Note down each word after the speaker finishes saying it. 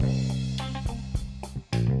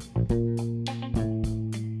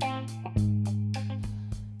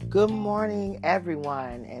Good morning,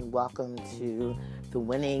 everyone, and welcome to the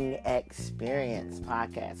Winning Experience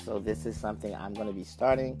podcast. So this is something I'm going to be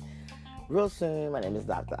starting real soon. My name is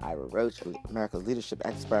Dr. Ira Roach, America's leadership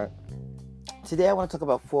expert. Today I want to talk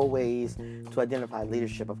about 4 ways to identify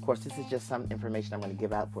leadership. Of course, this is just some information I'm going to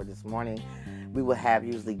give out for this morning. We will have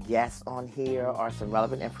usually guests on here or some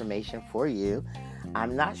relevant information for you.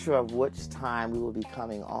 I'm not sure of which time we will be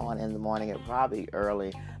coming on in the morning. It'll probably be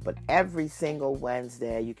early, but every single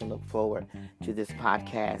Wednesday you can look forward to this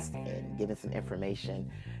podcast and giving some information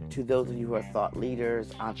to those of you who are thought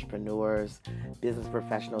leaders, entrepreneurs, business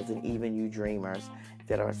professionals, and even you dreamers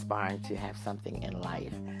that are aspiring to have something in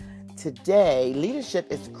life. Today, leadership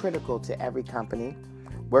is critical to every company.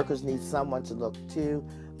 Workers need someone to look to,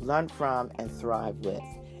 learn from, and thrive with.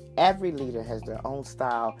 Every leader has their own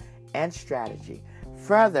style and strategy.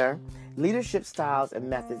 Further, leadership styles and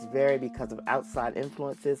methods vary because of outside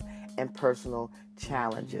influences and personal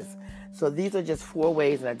challenges. So these are just 4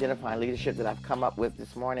 ways in identifying leadership that I've come up with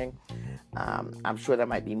this morning. I'm sure there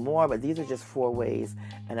might be more, but these are just 4 ways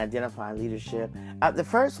in identifying leadership. The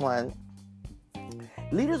first one,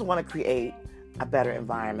 leaders want to create a better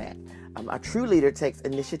environment. A true leader takes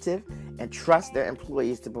initiative and trusts their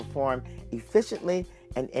employees to perform efficiently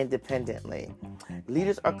and independently.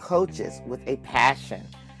 Leaders are coaches with a passion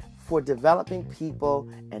for developing people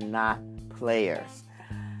and not players.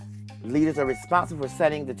 Leaders are responsible for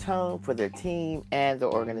setting the tone for their team and the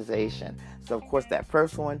organization. So, of course, that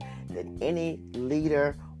first one, that any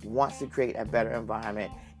leader wants to create a better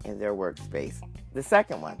environment in their workspace. The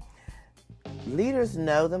second one, leaders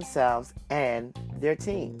know themselves and their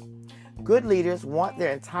team. Good leaders want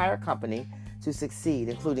their entire company to succeed,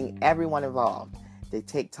 including everyone involved. They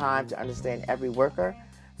take time to understand every worker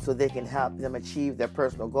so they can help them achieve their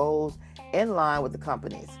personal goals in line with the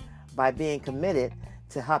company's. By being committed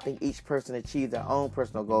to helping each person achieve their own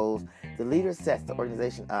personal goals, the leader sets the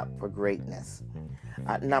organization up for greatness.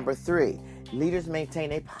 Number 3, leaders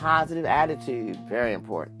maintain a positive attitude. Very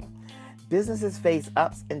important. Businesses face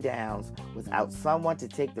ups and downs. Without someone to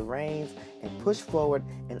take the reins and push forward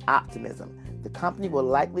in optimism, the company will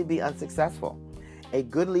likely be unsuccessful. A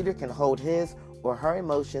good leader can hold his or her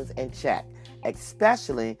emotions in check,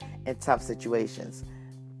 especially in tough situations.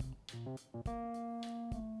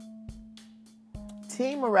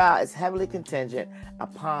 Team morale is heavily contingent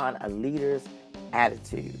upon a leader's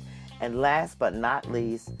attitude. And last but not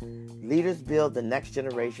least, leaders build the next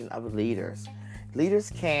generation of leaders.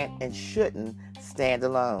 Leaders can't and shouldn't stand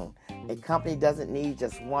alone. A company doesn't need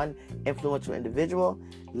just one influential individual.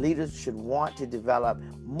 Leaders should want to develop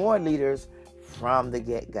more leaders from the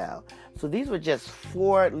get-go. So these were just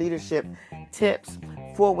 4 leadership tips,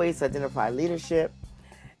 4 ways to identify leadership.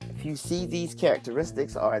 If you see these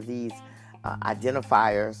characteristics or these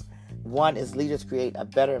identifiers, 1 is leaders create a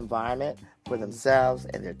better environment for themselves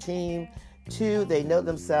and their team. 2, they know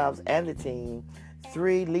themselves and the team.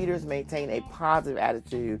 3, leaders maintain a positive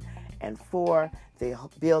attitude. And 4, they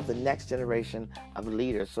build the next generation of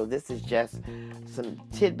leaders. So this is just some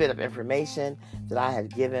tidbit of information that I have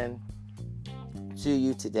given to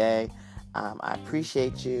you today. I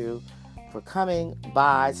appreciate you for coming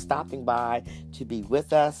by, stopping by to be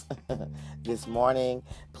with us this morning.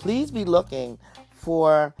 Please be looking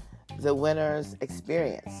for the Winner's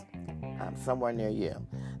Experience somewhere near you.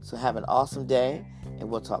 So have an awesome day, and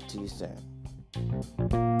we'll talk to you soon.